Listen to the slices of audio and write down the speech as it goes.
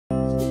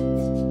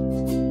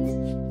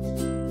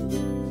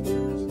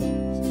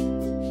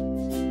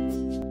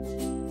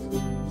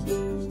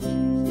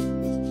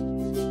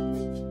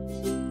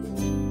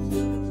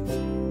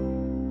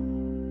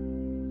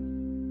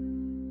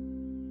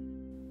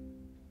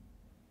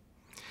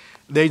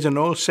There's an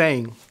old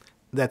saying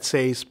that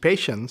says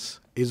patience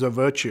is a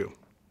virtue.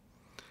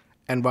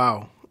 And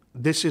wow,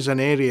 this is an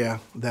area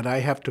that I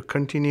have to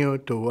continue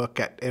to work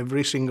at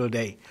every single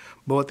day,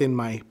 both in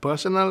my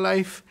personal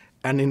life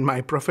and in my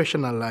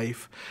professional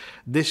life.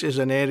 This is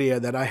an area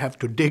that I have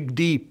to dig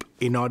deep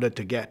in order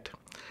to get.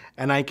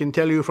 And I can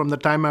tell you from the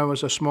time I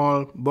was a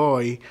small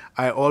boy,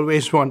 I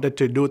always wanted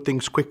to do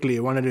things quickly.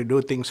 I wanted to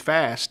do things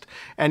fast.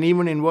 And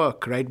even in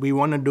work, right, we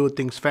want to do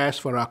things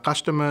fast for our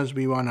customers.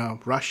 We want to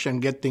rush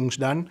and get things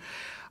done,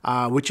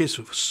 which is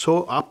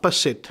so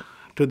opposite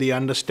to the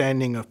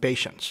understanding of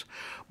patience.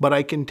 But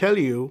I can tell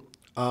you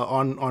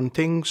on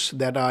things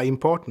that are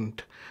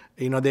important.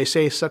 You know, they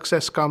say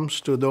success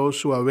comes to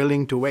those who are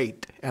willing to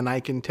wait. And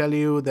I can tell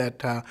you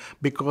that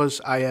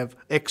because I have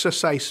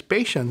exercised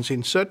patience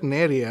in certain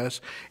areas,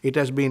 it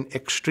has been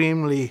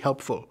extremely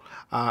helpful.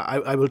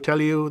 I will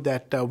tell you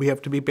that we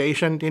have to be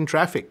patient in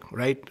traffic,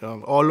 right?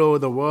 All over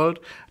the world,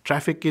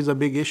 traffic is a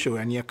big issue,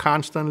 and you're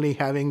constantly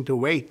having to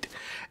wait.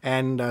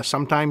 And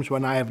sometimes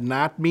when I have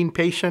not been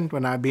patient,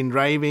 when I've been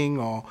driving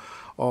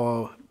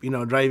or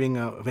driving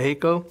a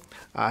vehicle,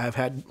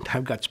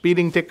 I've got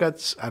speeding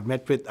tickets. I've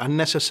met with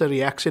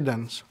unnecessary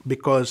accidents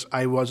because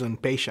I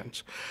wasn't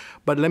patient.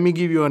 But let me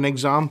give you an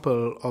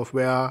example of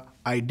where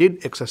I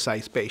did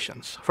exercise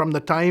patience. From the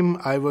time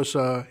I was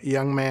a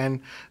young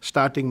man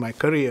starting my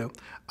career,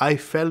 I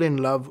fell in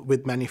love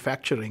with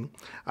manufacturing.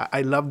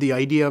 I loved the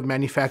idea of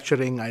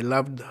manufacturing. I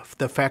loved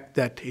the fact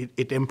that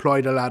it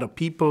employed a lot of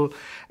people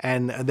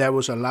and there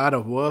was a lot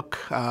of work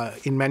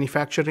in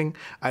manufacturing.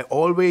 I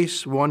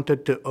always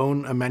wanted to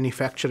own a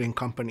manufacturing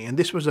company, and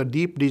this was a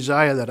deep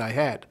desire that I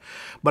had.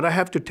 But I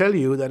have to tell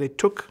you that it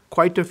took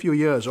quite a few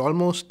years,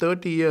 almost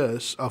 30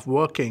 years of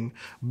working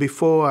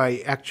before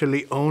I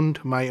actually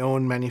owned my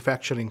own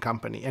manufacturing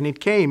company. And it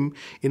came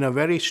in a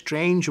very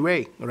strange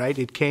way, right?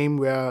 It came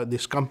where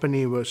this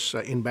company was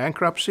in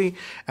bankruptcy,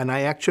 and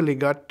I actually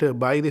got to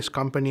buy this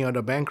company out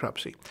of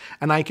bankruptcy.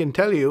 And I can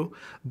tell you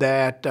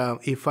that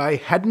if I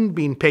hadn't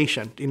been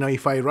patient,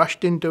 if I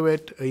rushed into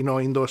it,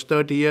 in those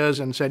 30 years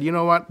and said, you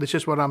know what, this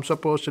is what I'm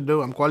supposed to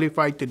do, I'm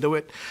qualified to do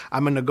it,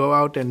 I'm going to go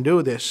out and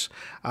do this,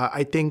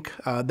 I think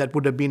that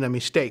would have been a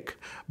mistake,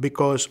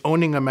 because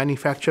owning a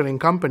manufacturing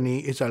company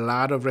is a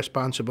lot of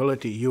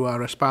responsibility. You are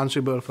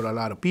responsible for a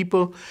lot of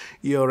people,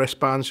 you're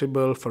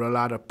responsible for a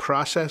lot of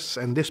process,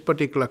 and this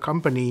particular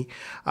company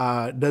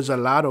does a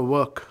lot of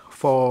work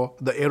for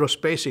the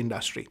aerospace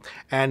industry.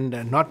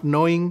 And not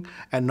knowing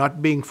and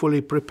not being fully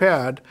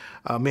prepared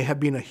may have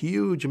been a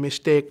huge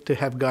mistake to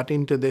have got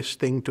into this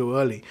thing too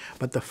early.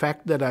 But the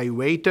fact that I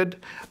waited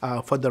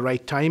for the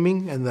right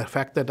timing and the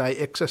fact that I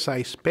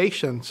exercised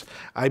patience,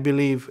 I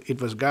believe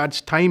it was God's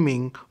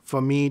timing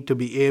for me to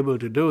be able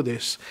to do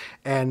this.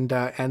 And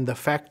the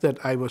fact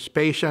that I was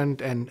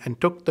patient and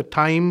took the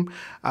time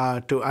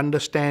to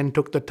understand,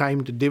 took the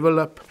time to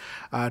develop,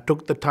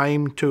 took the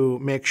time to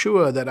make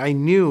sure that I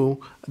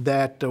knew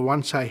that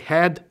once I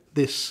had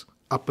this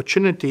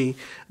opportunity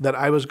that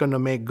I was going to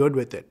make good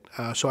with it.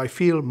 So I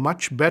feel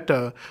much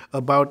better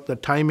about the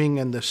timing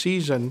and the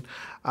season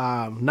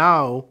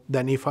now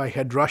than if I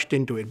had rushed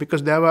into it,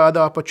 because there were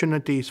other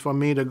opportunities for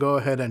me to go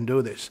ahead and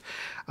do this.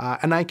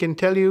 And I can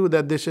tell you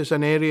that this is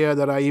an area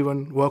that I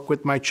even work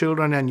with my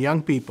children and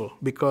young people,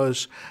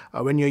 because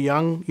when you're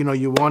young,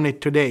 you want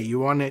it today. You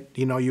want it,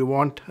 you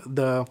want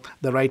the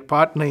right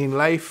partner in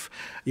life.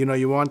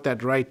 You want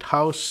that right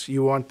house.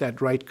 You want that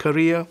right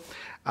career.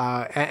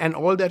 And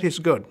all that is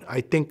good.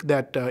 I think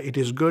that it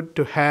is good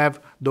to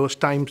have those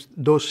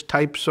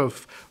types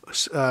of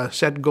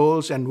set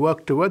goals and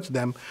work towards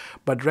them,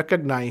 but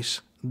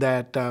recognize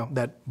that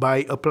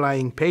by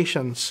applying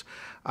patience,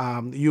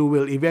 you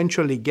will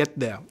eventually get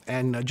there.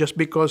 And just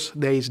because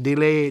there is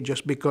delay,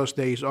 just because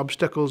there is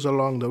obstacles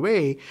along the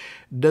way,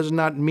 does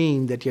not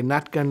mean that you're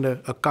not going to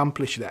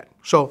accomplish that.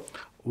 So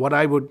what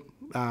I would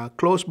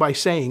close by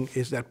saying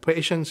is that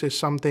patience is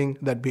something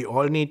that we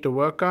all need to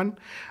work on,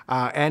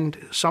 and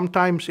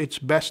sometimes it's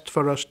best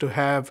for us to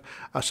have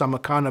some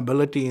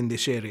accountability in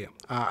this area.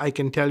 I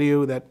can tell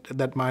you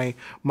that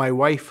my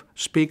wife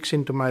speaks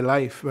into my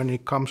life when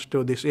it comes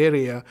to this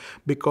area,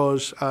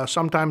 because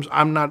sometimes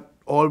I'm not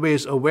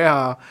always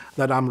aware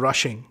that I'm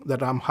rushing,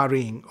 that I'm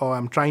hurrying, or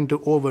I'm trying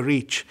to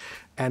overreach.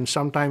 And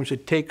sometimes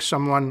it takes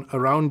someone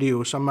around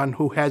you, someone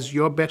who has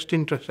your best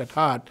interest at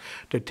heart,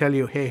 to tell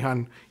you, hey,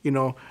 hon,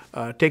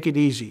 take it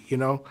easy.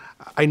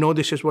 I know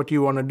this is what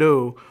you want to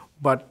do,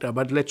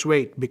 but let's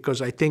wait,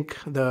 because I think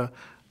the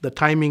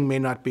timing may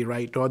not be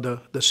right, or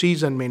the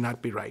season may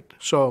not be right.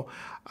 So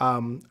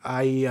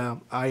I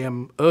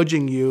am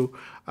urging you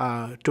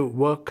to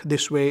work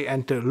this way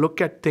and to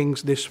look at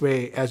things this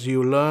way as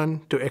you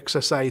learn to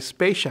exercise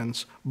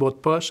patience,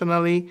 both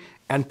personally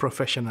and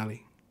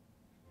professionally.